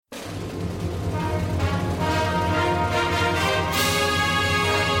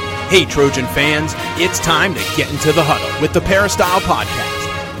Hey, Trojan fans, it's time to get into the huddle with the Peristyle Podcast.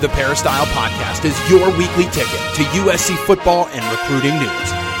 The Peristyle Podcast is your weekly ticket to USC football and recruiting news.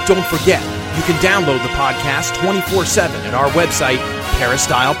 Don't forget, you can download the podcast 24/7 at our website,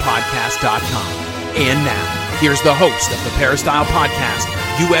 peristylepodcast.com. And now, here's the host of the Peristyle Podcast,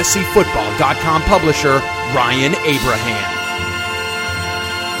 USCFootball.com publisher, Ryan Abraham.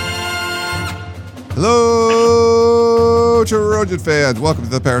 Hello, Trojan fans. Welcome to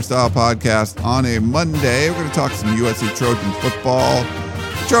the Peristyle Podcast on a Monday. We're going to talk some USC Trojan football.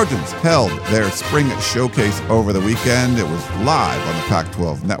 The Trojans held their spring showcase over the weekend. It was live on the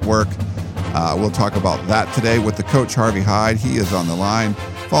Pac-12 network. We'll talk about that today with the coach, Harvey Hyde. He is on the line.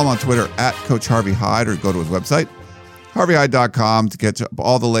 Follow him on Twitter at Coach Harvey Hyde, or go to his website, harveyhyde.com, to get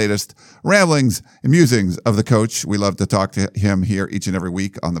all the latest ramblings and musings of the coach. We love to talk to him here each and every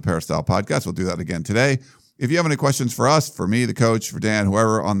week on the Peristyle Podcast. We'll do that again today. If you have any questions for us, for me, the coach, for Dan,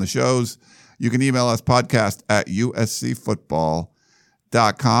 whoever on the shows, you can email us podcast at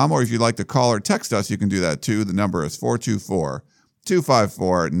uscfootball.com. Or if you'd like to call or text us, you can do that too. The number is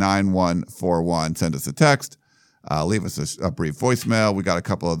 424-254-9141. Send us a text. Leave us a brief voicemail. We got a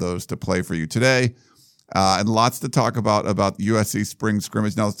couple of those to play for you today. And lots to talk about USC spring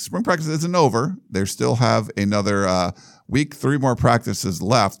scrimmage. Now, spring practice isn't over. They still have another week, 3 more practices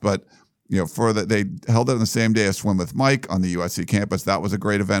left. But, you know, they held it on the same day as Swim with Mike on the USC campus. That was a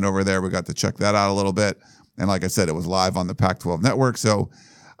great event over there. We got to check that out a little bit. And like I said, it was live on the Pac-12 network. So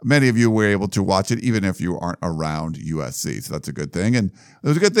many of you were able to watch it, even if you aren't around USC. So that's a good thing. And it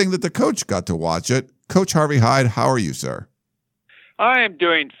was a good thing that the coach got to watch it. Coach Harvey Hyde, how are you, sir? I am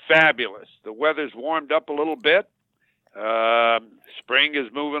doing fabulous. The weather's warmed up a little bit. Spring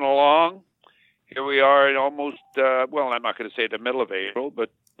is moving along. Here we are at almost, I'm not going to say the middle of April, but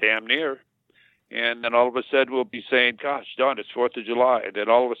damn near. And then all of a sudden we'll be saying, gosh, darn, it's 4th of July. And then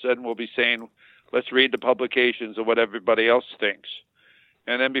all of a sudden we'll be saying, let's read the publications of what everybody else thinks.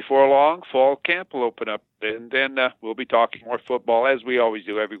 And then before long, fall camp will open up. And then we'll be talking more football, as we always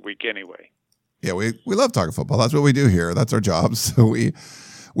do every week anyway. Yeah, we love talking football. That's what we do here. That's our job. So we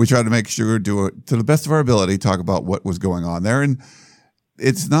try to make sure do it to the best of our ability, talk about what was going on there. And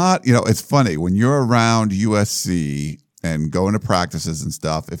it's not, it's funny when you're around USC and going to practices and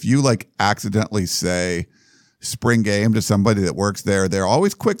stuff, if you like accidentally say spring game to somebody that works there, they're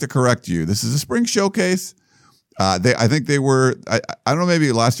always quick to correct you. This is a spring showcase. I think they were, I don't know,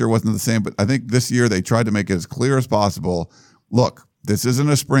 maybe last year wasn't the same, but I think this year they tried to make it as clear as possible. Look, this isn't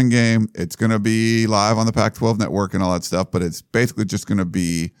a spring game. It's going to be live on the Pac-12 network and all that stuff, but it's basically just going to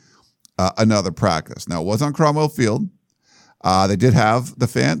be another practice. Now, it was on Cromwell Field. They did have the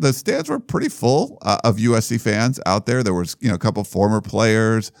stands were pretty full of USC fans out there. There was, a couple former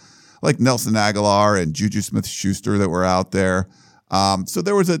players like Nelson Aguilar and Juju Smith-Schuster that were out there. So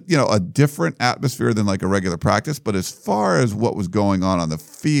there was a different atmosphere than like a regular practice. But as far as what was going on the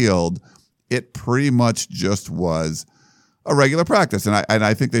field, it pretty much just was a regular practice. And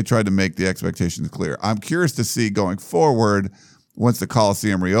I think they tried to make the expectations clear. I'm curious to see going forward, once the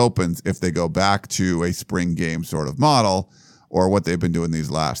Coliseum reopens, if they go back to a spring game sort of model or what they've been doing these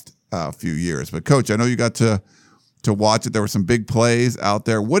last few years. But Coach, I know you got to watch it. There were some big plays out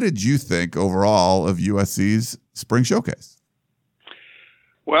there. What did you think overall of USC's spring showcase?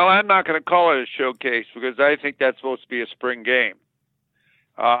 Well, I'm not going to call it a showcase because I think that's supposed to be a spring game.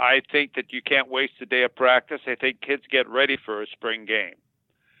 I think that you can't waste a day of practice. I think kids get ready for a spring game.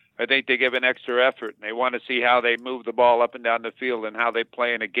 I think they give an extra effort, and they want to see how they move the ball up and down the field and how they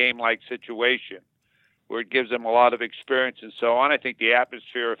play in a game-like situation where it gives them a lot of experience and so on. I think the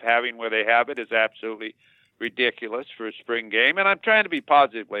atmosphere of having where they have it is absolutely ridiculous for a spring game. And I'm trying to be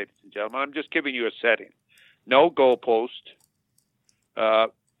positive, ladies and gentlemen. I'm just giving you a setting. No goalpost.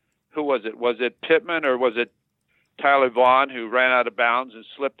 Who was it? Was it Pittman or was it Tyler Vaughn who ran out of bounds and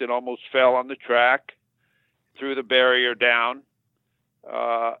slipped and almost fell on the track, threw the barrier down?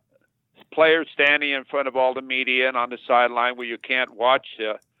 Players standing in front of all the media and on the sideline where you can't watch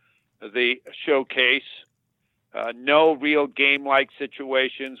the showcase. No real game-like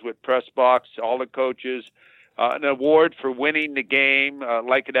situations with press box, all the coaches. An award for winning the game,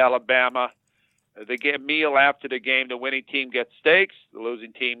 like at Alabama. They get a meal after the game. The winning team gets steaks. The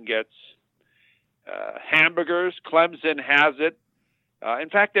losing team gets hamburgers. Clemson has it. In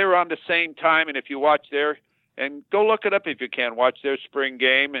fact, they were on the same time, and if you watch their, and go look it up if you can, watch their spring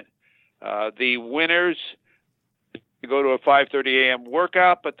game. The winners go to a 5:30 a.m.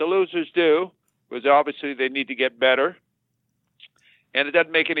 workout, but the losers do, because obviously they need to get better. And it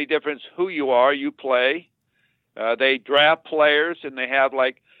doesn't make any difference who you are, you play. They draft players, and they have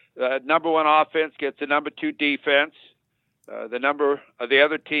like number one offense gets the number two defense. the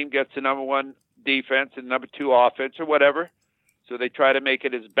other team gets the number one defense and number two offense or whatever. So they try to make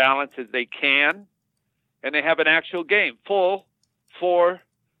it as balanced as they can. And they have an actual game, full 4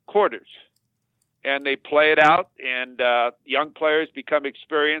 quarters. And they play it out, and young players become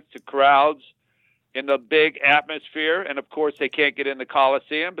experienced to crowds in the big atmosphere. And, of course, they can't get in the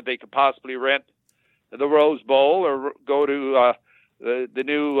Coliseum, but they could possibly rent the Rose Bowl or go to the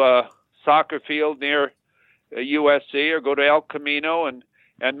new soccer field near USC or go to El Camino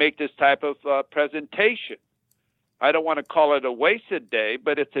and make this type of presentation. I don't want to call it a wasted day,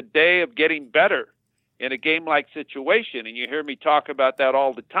 but it's a day of getting better in a game-like situation. And you hear me talk about that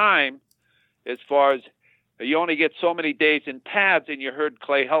all the time as far as you only get so many days in pads, and you heard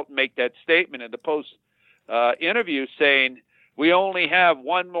Clay Helton make that statement in the post interview saying, we only have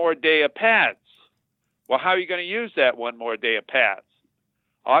one more day of pads. Well, how are you going to use that one more day of pads?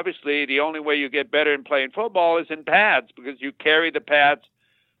 Obviously, the only way you get better in playing football is in pads, because you carry the pads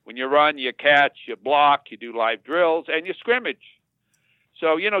when you run, you catch, you block, you do live drills, and you scrimmage.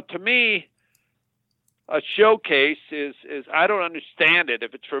 So, to me, a showcase is I don't understand it.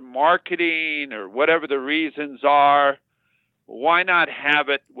 If it's for marketing or whatever the reasons are, why not have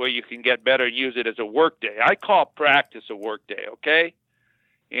it where you can get better and use it as a work day? I call practice a work day, okay?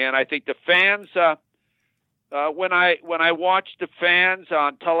 And I think the fans, when I watched the fans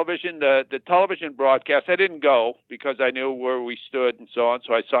on television, the television broadcast, I didn't go because I knew where we stood and so on,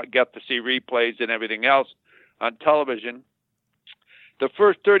 so I got to see replays and everything else on television. The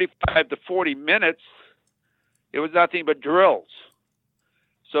first 35 to 40 minutes, it was nothing but drills.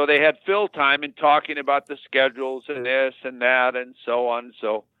 So they had fill time in talking about the schedules and this and that and so on.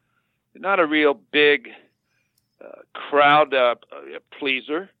 So not a real big crowd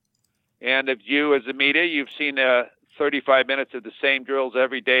pleaser. And if you, as the media, you've seen 35 minutes of the same drills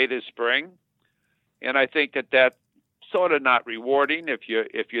every day this spring. And I think that that's sort of not rewarding if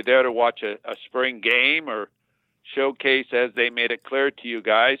you're there to watch a spring game or showcase, as they made it clear to you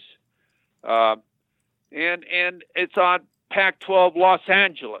guys. And it's on Pac-12 Los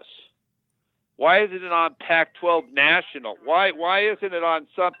Angeles. Why isn't it on Pac-12 National? Why isn't it on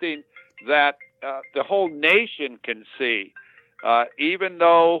something that the whole nation can see? Even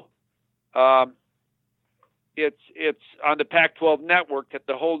though it's on the Pac-12 network that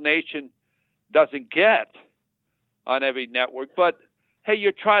the whole nation doesn't get on every network. But hey,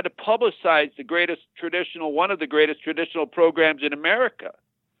 you're trying to publicize one of the greatest traditional programs in America.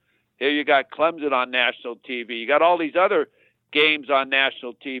 Here you got Clemson on national TV. You got all these other games on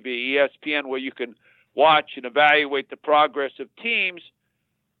national TV, ESPN, where you can watch and evaluate the progress of teams.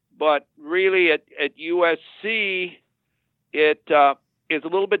 But really at USC, it is a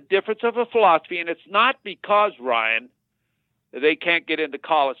little bit different of a philosophy, and it's not because, Ryan, they can't get in the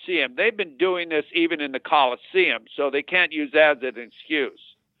Coliseum. They've been doing this even in the Coliseum, so they can't use that as an excuse.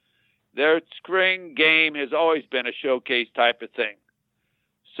 Their spring game has always been a showcase type of thing.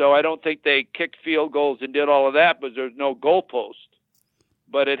 So I don't think they kicked field goals and did all of that, but there's no goalpost.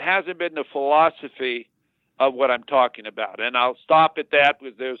 But it hasn't been the philosophy of what I'm talking about. And I'll stop at that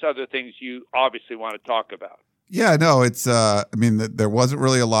because there's other things you obviously want to talk about. Yeah, no, it's, there wasn't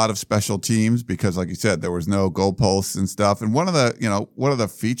really a lot of special teams because, like you said, there was no goalposts and stuff. And one of the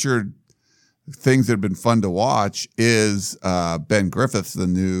featured things that have been fun to watch is Ben Griffiths, the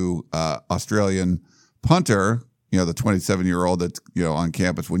new Australian punter, the 27-year-old that's, on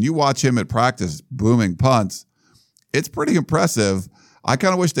campus. When you watch him at practice booming punts, it's pretty impressive. I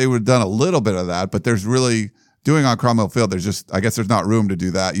kind of wish they would have done a little bit of that, but there's really doing on Cromwell Field, I guess there's not room to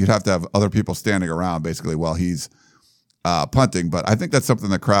do that. You'd have to have other people standing around basically while he's punting. But I think that's something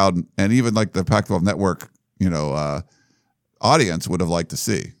the crowd and even like the Pac-12 network, audience would have liked to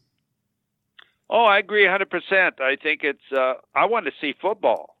see. Oh, I agree 100%. I think I want to see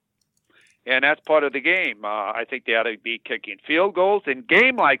football. And that's part of the game. I think they ought to be kicking field goals in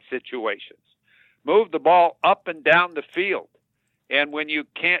game-like situations. Move the ball up and down the field. And when you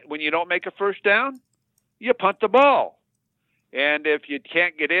don't make a first down, you punt the ball. And if you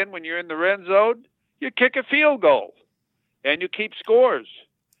can't get in when you're in the red zone, you kick a field goal. And you keep scores.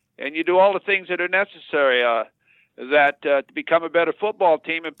 And you do all the things that are necessary to become a better football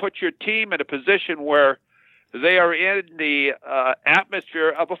team and put your team in a position where they are in the atmosphere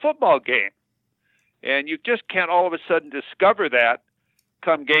of a football game. And you just can't all of a sudden discover that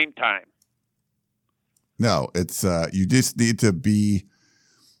come game time. No, it's you just need to be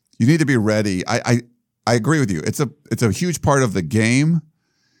ready. I agree with you. It's a huge part of the game.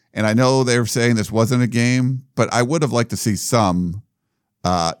 And I know they were saying this wasn't a game, but I would have liked to see some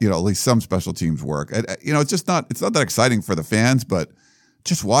at least some special teams work. It's not that exciting for the fans, but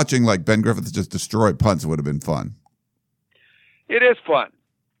just watching like Ben Griffiths just destroy punts would have been fun. It is fun.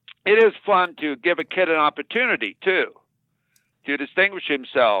 It is fun to give a kid an opportunity, too, to distinguish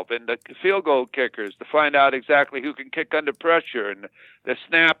himself, and the field goal kickers to find out exactly who can kick under pressure, and the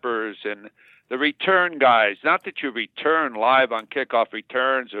snappers and the return guys. Not that you return live on kickoff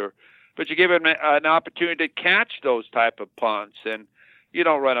returns, but you give them an opportunity to catch those type of punts, and you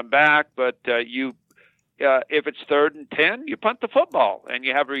don't run them back, but if it's 3rd and 10, you punt the football, and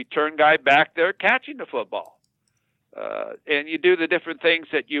you have a return guy back there catching the football. And you do the different things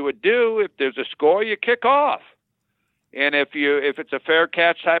that you would do. If there's a score, you kick off. And if it's a fair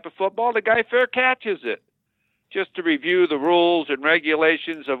catch type of football, the guy fair catches it. Just to review the rules and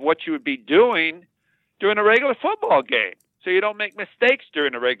regulations of what you would be doing during a regular football game, so you don't make mistakes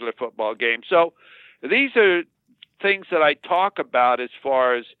during a regular football game. So these are things that I talk about as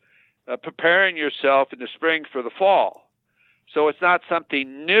far as preparing yourself in the spring for the fall. So it's not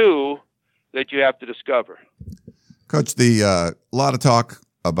something new that you have to discover. Coach, a lot of talk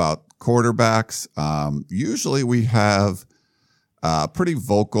about quarterbacks. Usually we have pretty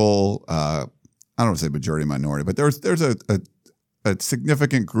vocal, I don't want to say majority minority, but there's a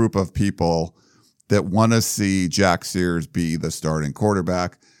significant group of people that want to see Jack Sears be the starting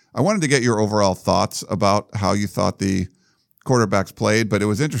quarterback. I wanted to get your overall thoughts about how you thought the quarterbacks played, but it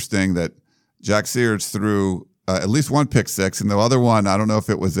was interesting that Jack Sears threw at least one pick six, and the other one, I don't know if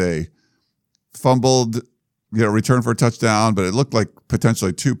it was a fumbled return for a touchdown, but it looked like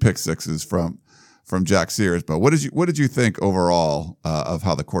potentially 2 pick sixes from Jack Sears. But what did you think overall of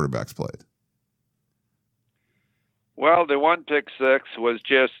how the quarterbacks played? Well, the 1 pick six was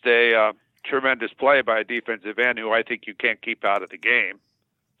just a tremendous play by a defensive end who I think you can't keep out of the game.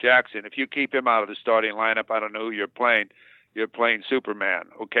 Jackson, if you keep him out of the starting lineup, I don't know who you're playing. You're playing Superman,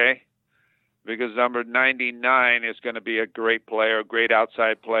 okay? Because number 99 is going to be a great player, a great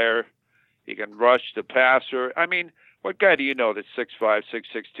outside player. He can rush the passer. I mean, what guy do you know that's 6'5", 6'6",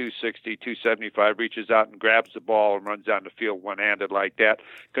 260, 275, reaches out and grabs the ball and runs down the field one-handed like that?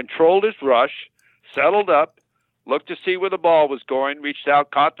 Controlled his rush, settled up, looked to see where the ball was going, reached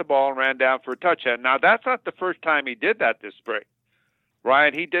out, caught the ball, and ran down for a touchdown. Now, that's not the first time he did that this spring.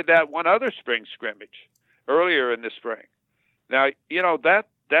 Ryan, he did that one other spring scrimmage earlier in the spring. Now, that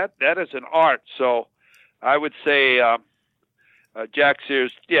is an art. So I would say Jack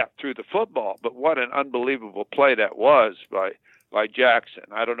Sears, threw the football, but what an unbelievable play that was by Jackson.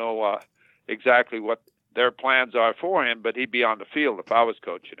 I don't know exactly what their plans are for him, but he'd be on the field if I was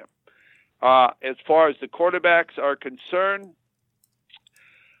coaching him. As far as the quarterbacks are concerned,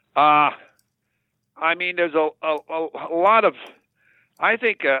 there's a lot of, I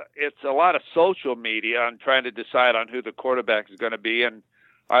think it's a lot of social media on trying to decide on who the quarterback is going to be. And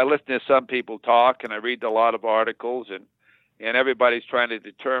I listen to some people talk, and I read a lot of articles, and everybody's trying to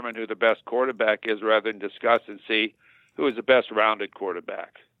determine who the best quarterback is rather than discuss and see who is the best rounded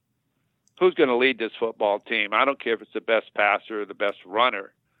quarterback. Who's going to lead this football team? I don't care if it's the best passer or the best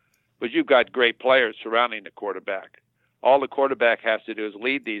runner, but you've got great players surrounding the quarterback. All the quarterback has to do is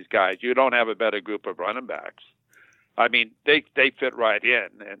lead these guys. You don't have a better group of running backs. I mean, they fit right in,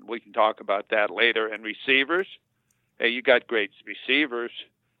 and we can talk about that later. And receivers, hey, you got great receivers.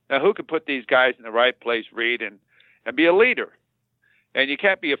 Now, who can put these guys in the right place, read, and be a leader? And you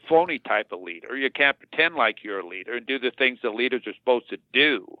can't be a phony type of leader. You can't pretend like you're a leader and do the things that leaders are supposed to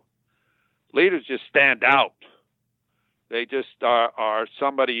do. Leaders just stand out. They just are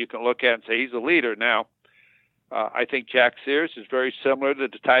somebody you can look at and say, he's a leader. Now, I think Jack Sears is very similar to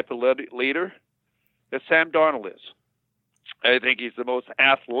the type of leader that Sam Darnold is. I think he's the most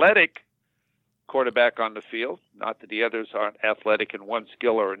athletic quarterback on the field. Not that the others aren't athletic in one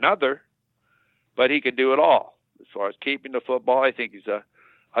skill or another, but he can do it all. As far as keeping the football, I think he's a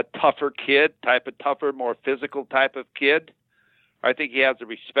tougher kid, more physical type of kid. I think he has the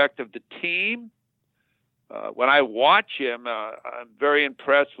respect of the team. When I watch him, I'm very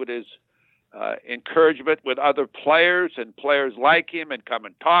impressed with his encouragement with other players, and players like him and come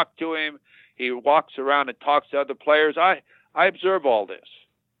and talk to him. He walks around and talks to other players. I observe all this.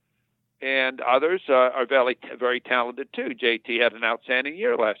 And others are very, very talented too. JT had an outstanding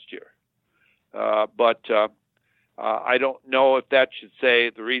year last year. But I don't know if that should say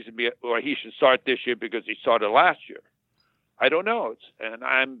the reason he should start this year because he started last year. I don't know. And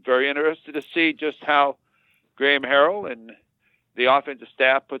I'm very interested to see just how Graham Harrell and the offensive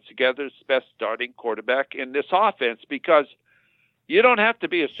staff puts together his best starting quarterback in this offense, because you don't have to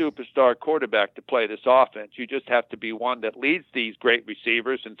be a superstar quarterback to play this offense. You just have to be one that leads these great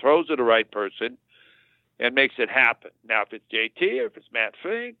receivers and throws to the right person and makes it happen. Now, if it's JT or if it's Matt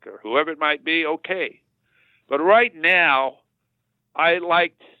Fink or whoever it might be, okay. But right now, I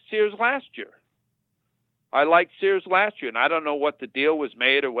liked Sears last year. I liked Sears last year, and I don't know what the deal was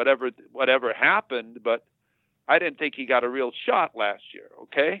made or whatever happened, but I didn't think he got a real shot last year,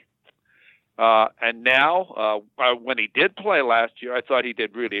 okay? And now, when he did play last year, I thought he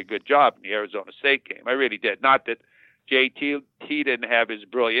did really a good job in the Arizona State game. I really did. Not that JT didn't have his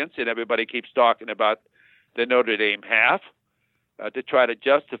brilliance, and everybody keeps talking about the Notre Dame half to try to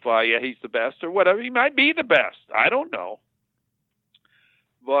justify, yeah, he's the best or whatever. He might be the best. I don't know.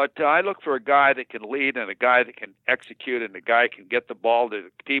 But I look for a guy that can lead and a guy that can execute and a guy can get the ball to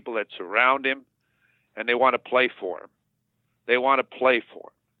the people that surround him, and they want to play for him. They want to play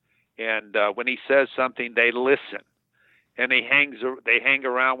for him. And when he says something, they listen, and they hang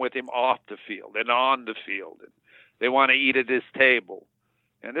around with him off the field and on the field, and they want to eat at his table.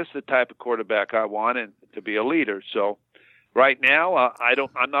 And this is the type of quarterback I want and to be a leader. So right now,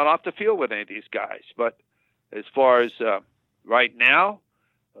 I'm not off the field with any of these guys. But as far as right now,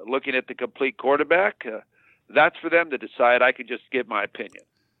 looking at the complete quarterback, that's for them to decide. I can just give my opinion.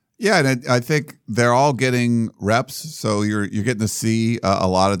 Yeah, and I think they're all getting reps, so you're getting to see a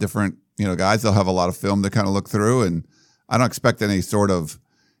lot of different guys. They'll have a lot of film to kind of look through, and I don't expect any sort of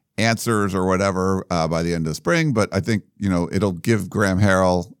answers or whatever by the end of the spring. But I think it'll give Graham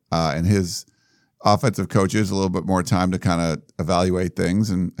Harrell and his offensive coaches a little bit more time to kind of evaluate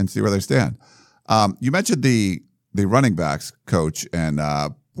things and see where they stand. You mentioned the running backs coach, and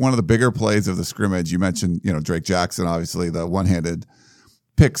one of the bigger plays of the scrimmage. You mentioned Drake Jackson, obviously the one-handed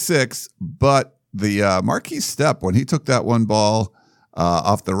pick six, but the Marquise Step, when he took that one ball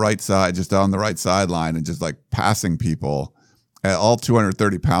off the right side, just on the right sideline, and just like passing people, all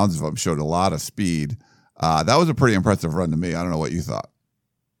 230 pounds of them, showed a lot of speed. That was a pretty impressive run to me. I don't know what you thought.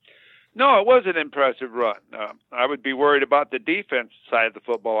 No, it was an impressive run. I would be worried about the defense side of the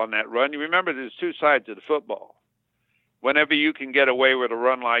football on that run. You remember there's two sides of the football. Whenever you can get away with a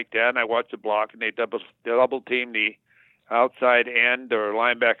run like that, and I watched the block, and they double team the outside end or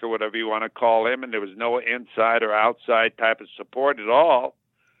linebacker, whatever you want to call him, and there was no inside or outside type of support at all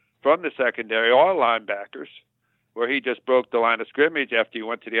from the secondary or linebackers, where he just broke the line of scrimmage after he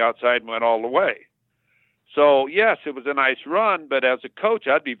went to the outside and went all the way. So, yes, it was a nice run, but as a coach,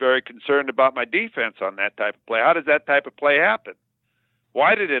 I'd be very concerned about my defense on that type of play. How does that type of play happen?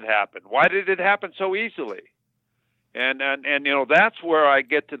 Why did it happen? Why did it happen so easily? And that's where I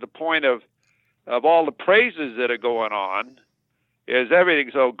get to the point of all the praises that are going on, is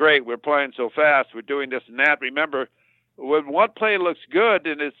everything's so great. We're playing so fast. We're doing this and that. Remember, when one play looks good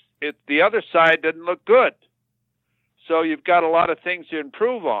and the other side doesn't look good. So you've got a lot of things to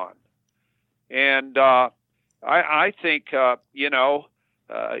improve on. And I think,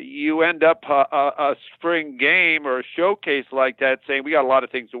 you end up a spring game or a showcase like that saying we got a lot of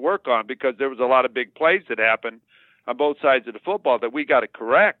things to work on, because there was a lot of big plays that happened on both sides of the football that we got to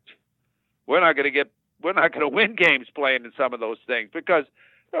correct. We're not going to win games playing in some of those things, because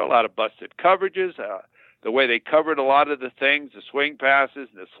there are a lot of busted coverages, the way they covered a lot of the things, the swing passes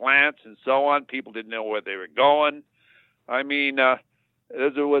and the slants and so on. People didn't know where they were going. I mean,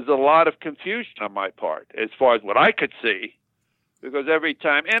 there was a lot of confusion on my part as far as what I could see, because every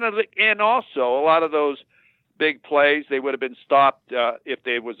time, and also a lot of those big plays, they would have been stopped if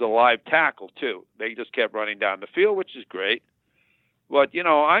there was a live tackle too. They just kept running down the field, which is great. But,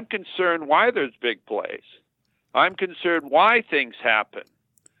 I'm concerned why there's big plays. I'm concerned why things happen,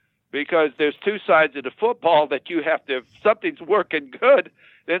 because there's two sides of the football that you have to, if something's working good,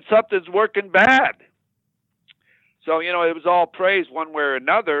 then something's working bad. So, it was all praise one way or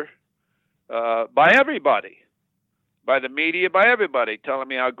another by everybody, by the media, by everybody, telling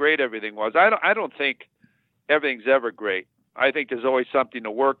me how great everything was. I don't think everything's ever great. I think there's always something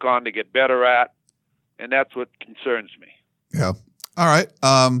to work on, to get better at, and that's what concerns me. Yeah. All right.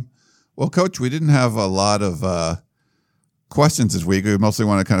 Well, Coach, we didn't have a lot of questions this week. We mostly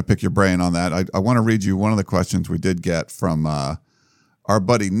want to kind of pick your brain on that. I want to read you one of the questions we did get from our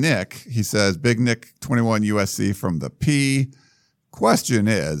buddy Nick. He says, Big Nick 21 USC from the P. Question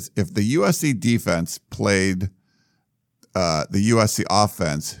is, if the USC defense played the USC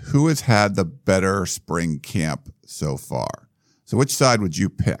offense, who has had the better spring camp so far? So which side would you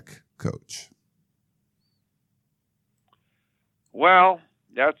pick, Coach? Well,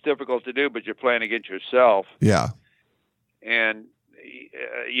 that's difficult to do, but you're playing against yourself. Yeah. And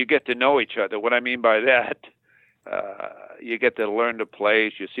you get to know each other. What I mean by that, you get to learn the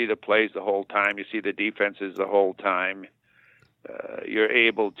plays. You see the plays the whole time. You see the defenses the whole time. You're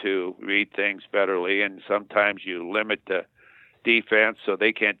able to read things betterly, and sometimes you limit the defense so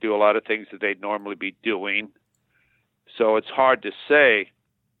they can't do a lot of things that they'd normally be doing. So it's hard to say.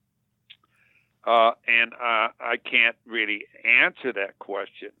 And I can't really answer that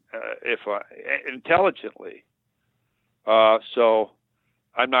question intelligently. So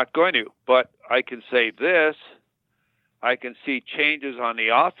I'm not going to. But I can say this. I can see changes on the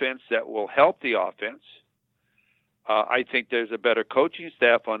offense that will help the offense. I think there's a better coaching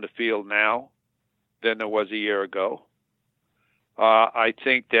staff on the field now than there was a year ago. I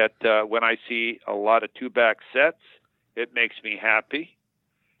think that when I see a lot of two-back sets, it makes me happy.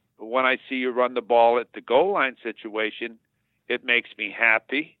 When I see you run the ball at the goal line situation, it makes me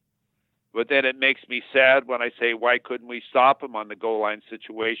happy. But then it makes me sad when I say, why couldn't we stop them on the goal line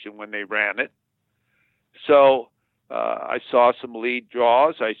situation when they ran it? So I saw some lead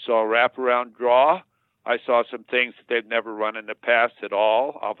draws. I saw a wraparound draw. I saw some things that they've never run in the past at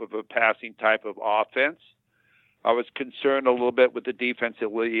all off of a passing type of offense. I was concerned a little bit with the defensive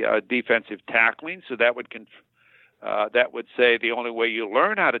tackling, so that would say the only way you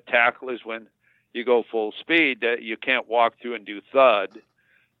learn how to tackle is when you go full speed. That you can't walk through and do thud.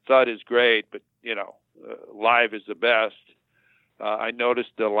 Thud is great, but live is the best. I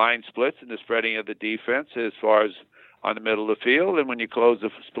noticed the line splits and the spreading of the defense as far as on the middle of the field, and when you close the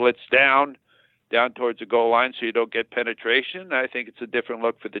splits down towards the goal line so you don't get penetration, I think it's a different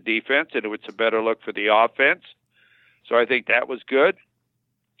look for the defense, and it's a better look for the offense. So I think that was good.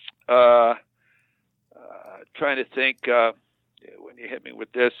 Trying to think when you hit me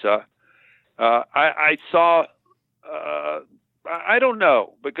with this. I saw, I don't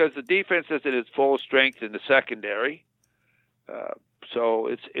know, because the defense is at its full strength in the secondary. So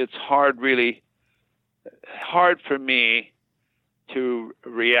it's hard for me to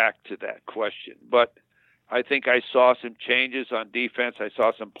react to that question. But I think I saw some changes on defense. I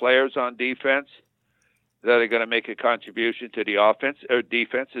saw some players on defense that are going to make a contribution to the offense or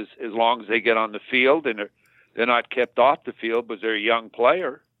defense as long as they get on the field and they're not kept off the field because they're a young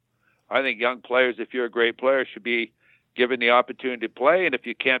player. I think young players, if you're a great player, should be given the opportunity to play. And if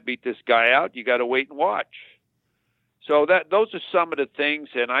you can't beat this guy out, you got to wait and watch. So those are some of the things,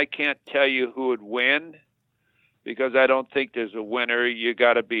 and I can't tell you who would win because I don't think there's a winner. You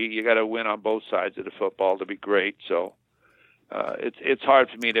got to win on both sides of the football to be great. So it's hard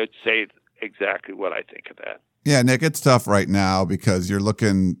for me to say exactly what I think of that. Yeah, Nick, it's tough right now because you're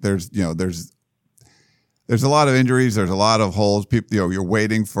looking. There's a lot of injuries. There's a lot of holes. People, you're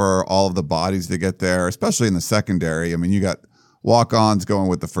waiting for all of the bodies to get there, especially in the secondary. I mean, you got walk-ons going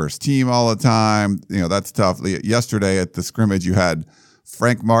with the first team all the time. That's tough. Yesterday at the scrimmage, you had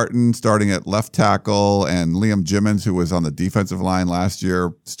Frank Martin starting at left tackle and Liam Jimmons, who was on the defensive line last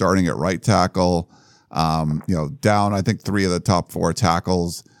year, starting at right tackle. Down, I think 3 of the top 4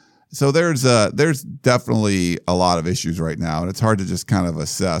 tackles. So there's definitely a lot of issues right now, and it's hard to just kind of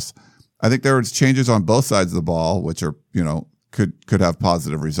assess. I think there was changes on both sides of the ball, which are, could have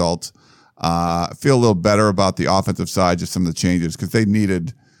positive results. I feel a little better about the offensive side, just some of the changes, because they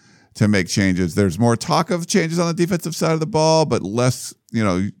needed to make changes. There's more talk of changes on the defensive side of the ball, but less,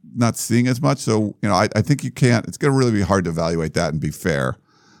 not seeing as much. So, I think it's going to really be hard to evaluate that and be fair,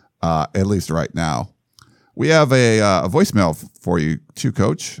 at least right now. We have a voicemail for you too,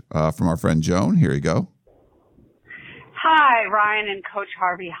 Coach, from our friend Joan. Here you go. Hi, Ryan and Coach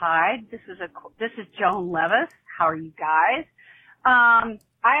Harvey Hyde. This is Joan Levis. How are you guys? I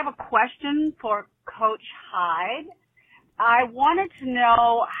have a question for Coach Hyde. I wanted to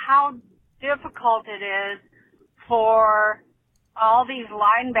know how difficult it is for all these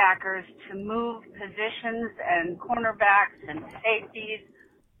linebackers to move positions and cornerbacks and safeties.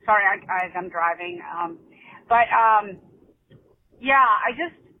 Sorry, I'm driving.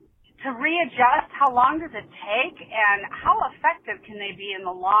 To readjust, how long does it take, and how effective can they be in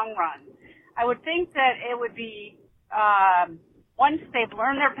the long run? I would think that it would be, once they've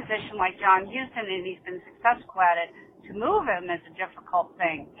learned their position like John Houston and he's been successful at it, to move him is a difficult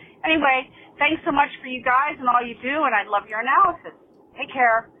thing. Anyway, thanks so much for you guys and all you do, and I love your analysis. Take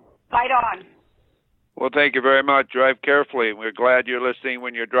care. Fight on. Well, thank you very much. Drive carefully. We're glad you're listening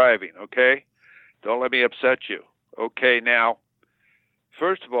when you're driving, okay? Don't let me upset you. Okay, now,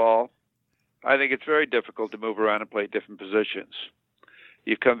 first of all, I think it's very difficult to move around and play different positions.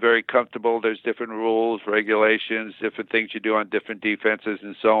 You become very comfortable. There's different rules, regulations, different things you do on different defenses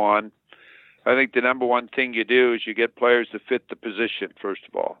and so on. I think the number one thing you do is you get players to fit the position, first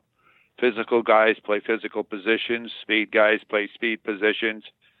of all. Physical guys play physical positions. Speed guys play speed positions.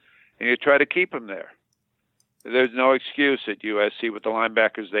 And you try to keep them there. There's no excuse at USC with the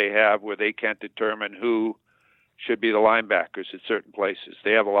linebackers they have where they can't determine who should be the linebackers at certain places.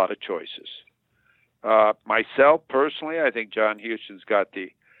 They have a lot of choices. Myself, personally, I think John Houston's got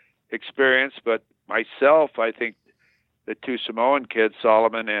the experience, but myself, I think the two Samoan kids,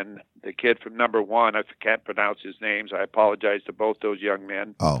 Solomon and the kid from number 1. I can't pronounce his names. I apologize to both those young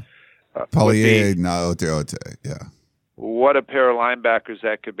men. Oh, Paulier Naoteote, yeah. What a pair of linebackers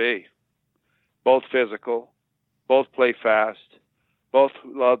that could be. Both physical, both play fast, both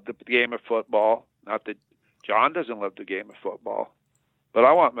love the game of football. Not that John doesn't love the game of football, but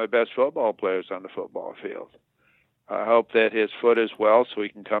I want my best football players on the football field. I hope that his foot is well so he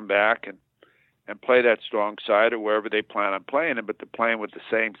can come back and play that strong side or wherever they plan on playing him, but to play him with the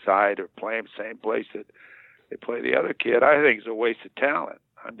same side or play him same place that they play the other kid, I think is a waste of talent.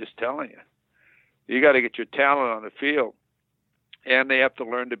 I'm just telling you. You got to get your talent on the field, and they have to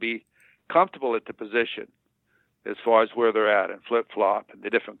learn to be comfortable at the position as far as where they're at and flip-flop and the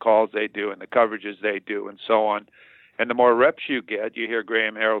different calls they do and the coverages they do and so on. And the more reps you get, you hear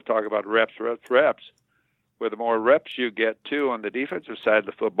Graham Harrell talk about reps, where the more reps you get, too, on the defensive side of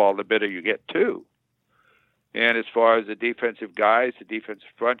the football, the better you get, too. And as far as the defensive guys, the defensive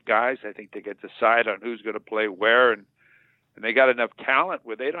front guys, I think they get to decide on who's going to play where, and they got enough talent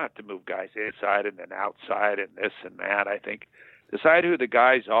where they don't have to move guys inside and then outside and this and that. I think decide who the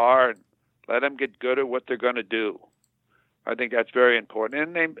guys are and let them get good at what they're going to do. I think that's very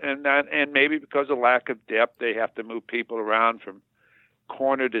important. And maybe because of lack of depth, they have to move people around from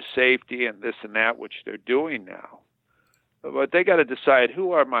corner to safety and this and that, which they're doing now. But they got to decide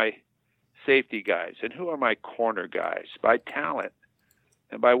who are my safety guys and who are my corner guys by talent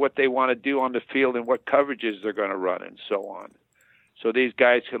and by what they want to do on the field and what coverages they're going to run and so on. So these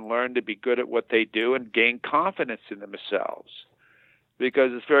guys can learn to be good at what they do and gain confidence in themselves.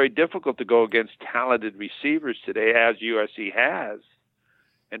 Because it's very difficult to go against talented receivers today, as USC has,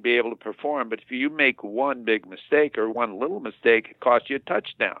 and be able to perform. But if you make one big mistake or one little mistake, it costs you a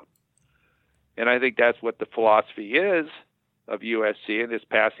touchdown. And I think that's what the philosophy is of USC in this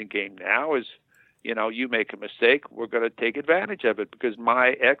passing game now is, you make a mistake, we're going to take advantage of it because my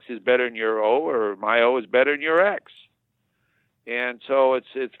X is better than your O or my O is better than your X. And so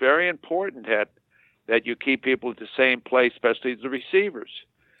it's very important that you keep people at the same place, especially the receivers.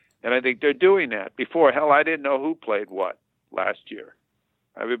 And I think they're doing that. Before, hell, I didn't know who played what last year.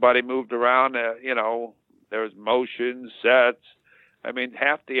 Everybody moved around, there was motion, sets. I mean,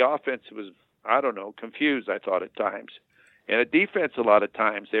 half the offense was, confused, I thought at times. And the defense, a lot of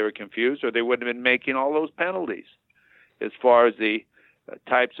times, they were confused or they wouldn't have been making all those penalties as far as the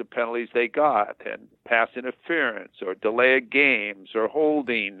types of penalties they got and pass interference or delay of games or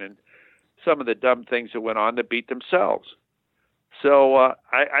holding and some of the dumb things that went on to beat themselves. So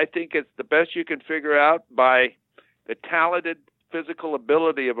I think it's the best you can figure out by the talented physical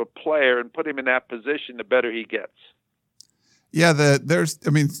ability of a player and put him in that position, the better he gets. Yeah, there's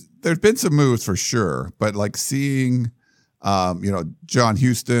been some moves for sure, but like seeing, John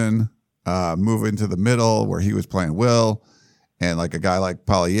Houston move into the middle where he was playing Will, and like a guy like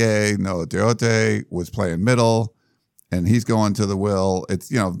Paulier Naoteote was playing middle, and he's going to the Will.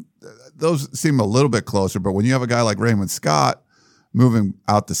 It's those seem a little bit closer, but when you have a guy like Raymond Scott moving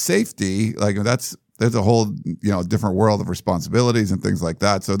out to safety, like there's a whole different world of responsibilities and things like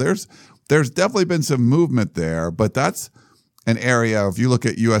that. So there's definitely been some movement there, but that's an area. If you look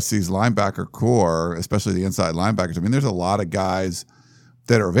at USC's linebacker core, especially the inside linebackers, I mean, there's a lot of guys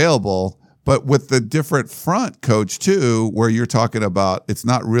that are available, but with the different front coach too, where you're talking about, it's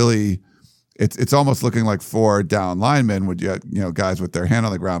not really. It's almost looking like 4 down linemen would guys with their hand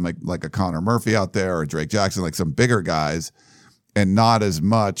on the ground, like a Connor Murphy out there or Drake Jackson, like some bigger guys, and not as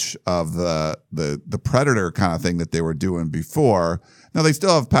much of the predator kind of thing that they were doing before. Now they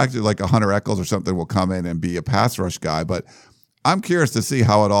still have packages like a Hunter Echols or something will come in and be a pass rush guy, but I'm curious to see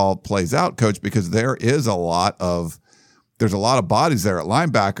how it all plays out, Coach, because there's a lot of bodies there at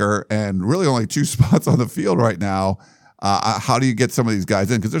linebacker and really only 2 spots on the field right now. How do you get some of these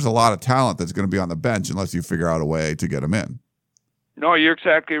guys in? Because there's a lot of talent that's going to be on the bench unless you figure out a way to get them in. No, you're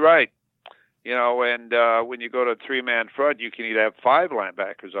exactly right. And when you go to a 3-man front, you can either have 5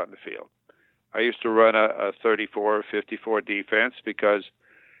 linebackers on the field. I used to run a 34 or 54 defense because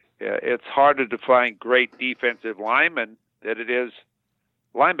it's harder to find great defensive linemen than it is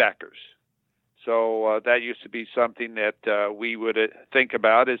linebackers. So that used to be something that we would think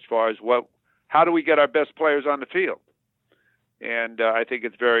about as far as how do we get our best players on the field? And I think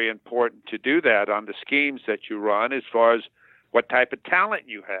it's very important to do that on the schemes that you run as far as what type of talent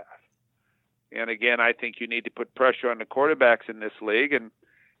you have. And again, I think you need to put pressure on the quarterbacks in this league. And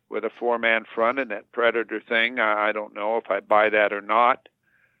with a 4-man front and that predator thing, I don't know if I buy that or not.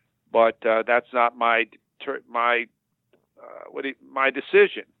 But that's not my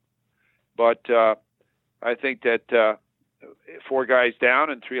decision. But I think that 4 guys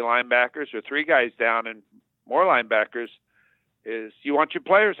down and 3 linebackers or 3 guys down and more linebackers, is you want your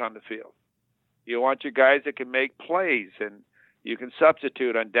players on the field. You want your guys that can make plays, and you can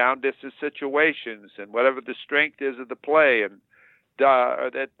substitute on down distance situations and whatever the strength is of the play, and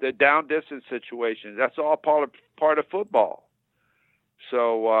the down distance situations. That's all part of football.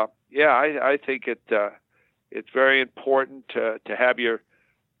 So I think it's very important to have your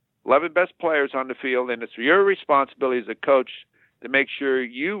 11 best players on the field, and it's your responsibility as a coach to make sure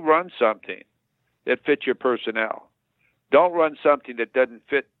you run something that fits your personnel. Don't run something that doesn't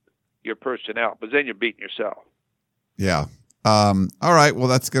fit your personnel, because then you're beating yourself. Yeah. All right. Well,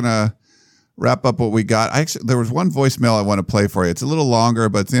 that's going to wrap up what we got. There was one voicemail I want to play for you. It's a little longer,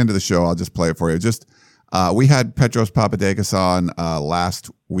 but it's the end of the show. I'll just play it for you. We had Petros Papadakis on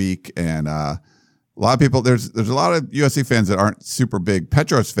last week, and a lot of people, there's a lot of USC fans that aren't super big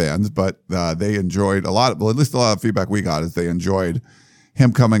Petros fans, but they enjoyed at least a lot of feedback we got is they enjoyed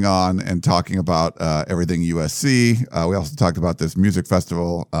him coming on and talking about everything USC. We also talked about this music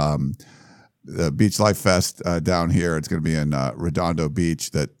festival, the Beach Life Fest down here. It's going to be in Redondo Beach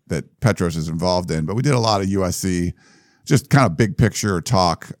that Petros is involved in. But we did a lot of USC, just kind of big picture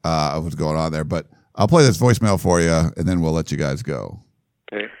talk of what's going on there. But I'll play this voicemail for you, and then we'll let you guys go.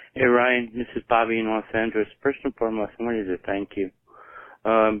 Okay. Hey, Ryan. This is Bobby in Los Angeles. First and foremost, I wanted to thank you.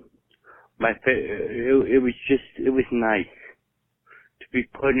 It was nice to be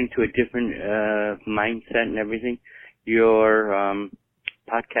put into a different mindset and everything. Your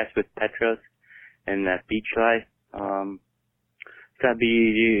podcast with Petros and that Beach Life, it's got to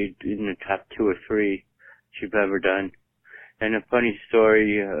be in the top 2 or 3 you've ever done. And a funny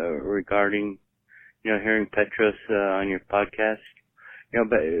story regarding, hearing Petros on your podcast.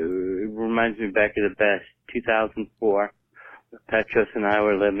 But it reminds me back of the best. 2004, Petros and I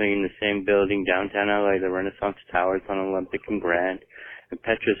were living in the same building downtown LA, the Renaissance Towers on Olympic and Grand. And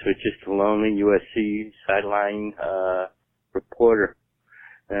Petros was just a lonely USC sideline reporter.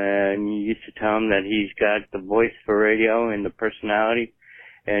 And you used to tell him that he's got the voice for radio and the personality.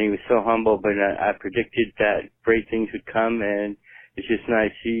 And he was so humble, but I predicted that great things would come, and it's just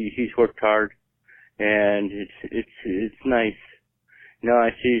nice. He's worked hard, and it's nice.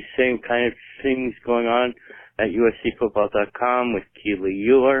 I see the same kind of things going on at USCFootball.com with Keely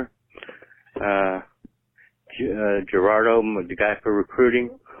Euler, Gerardo, the guy for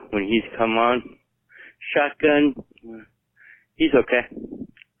recruiting, when he's come on. Shotgun, he's okay.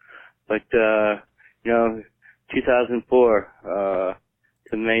 But, 2004,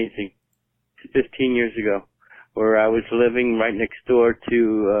 it's amazing. 15 years ago, where I was living right next door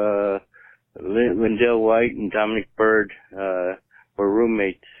to Lindell White and Dominic Bird, were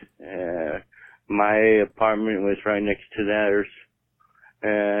roommates. My apartment was right next to theirs.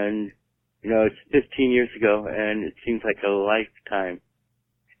 And, it's 15 years ago, and it seems like a lifetime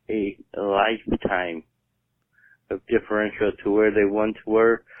of differential to where they once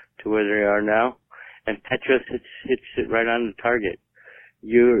were to where they are now. And Petros hits it right on the target.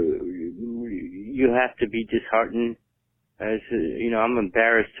 You have to be disheartened. As I'm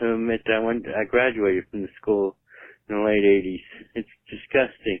embarrassed to admit that I graduated from the school in the late 80s. It's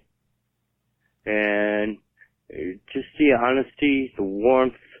disgusting. And just the honesty, the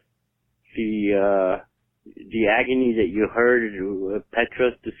warmth, the agony that you heard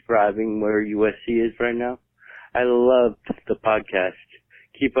Petros describing where USC is right now. I loved the podcast.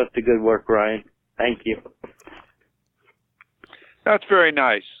 Keep up the good work, Ryan. Thank you. That's very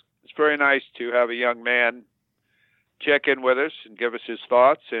nice. It's very nice to have a young man check in with us and give us his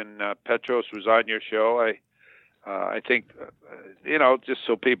thoughts. And Petros was on your show. I think, just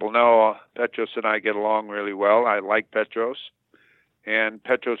so people know, Petros and I get along really well. I like Petros. And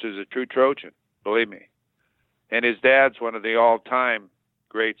Petros is a true Trojan, believe me. And his dad's one of the all-time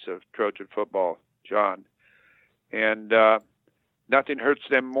greats of Trojan football, John. And nothing hurts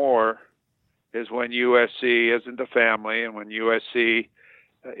them more is when USC isn't a family and when USC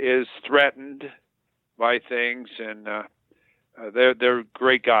is threatened by things. And they're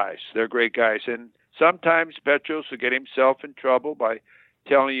great guys. They're great guys. And sometimes Petros will get himself in trouble by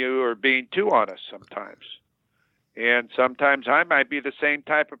telling you or being too honest sometimes. And sometimes I might be the same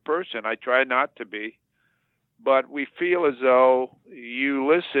type of person. I try not to be. But we feel as though you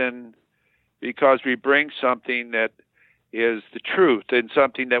listen because we bring something that is the truth and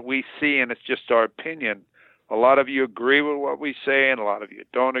something that we see, and it's just our opinion. A lot of you agree with what we say, and a lot of you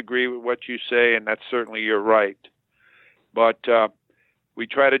don't agree with what you say, and that's certainly your right. But we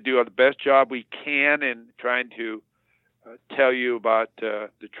try to do the best job we can in trying to tell you about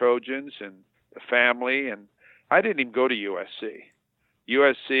the Trojans and the family. And I didn't even go to USC.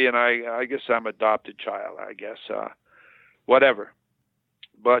 USC, and I guess I'm adopted child, whatever.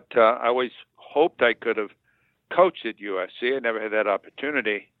 But I always hoped I could have coached at USC. I never had that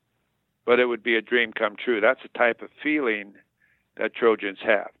opportunity, but it would be a dream come true. That's the type of feeling that Trojans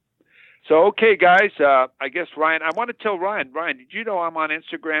have. So, okay, guys, I guess, Ryan, I want to tell Ryan, did you know I'm on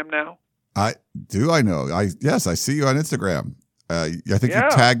Instagram now? I know. Yes, I see you on Instagram. I think you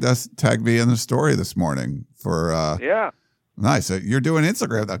tagged me in the story this morning for. Nice. You're doing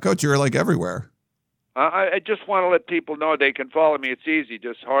Instagram now, Coach. You're like everywhere. I just want to let people know they can follow me. It's easy.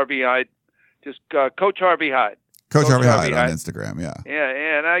 Just Harvey Hyde. Just Coach Harvey Hyde. Coach Harvey Hyde on Instagram. Yeah.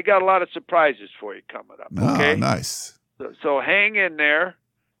 Yeah, and I got a lot of surprises for you coming up. Okay. Oh, nice. So hang in there,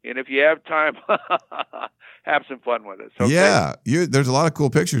 and if you have time, have some fun with us. Okay? Yeah, there's a lot of cool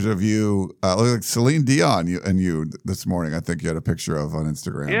pictures of you, like Celine Dion and you this morning. I think you had a picture of on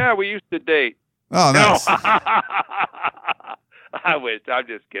Instagram. Yeah, we used to date. Oh, nice. No. I wish. I'm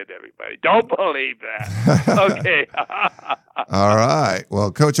just kidding, everybody. Don't believe that. Okay. All right.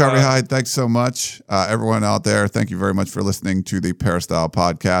 Well, Coach Harvey Hyde, thanks so much. Everyone out there, thank you very much for listening to the Peristyle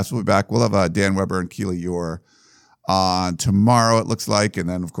Podcast. We'll be back. We'll have Dan Weber and Keely Yor on tomorrow, it looks like. And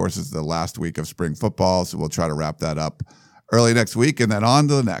then, of course, it's the last week of spring football. So we'll try to wrap that up early next week and then on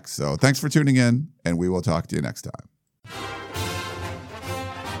to the next. So thanks for tuning in, and we will talk to you next time.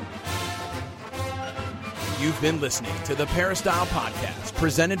 You've been listening to the Peristyle Podcast,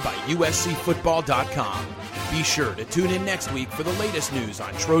 presented by USCFootball.com. Be sure to tune in next week for the latest news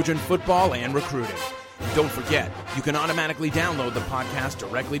on Trojan football and recruiting. And don't forget, you can automatically download the podcast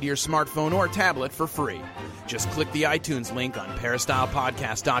directly to your smartphone or tablet for free. Just click the iTunes link on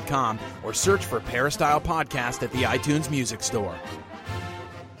peristylepodcast.com or search for Peristyle Podcast at the iTunes Music Store.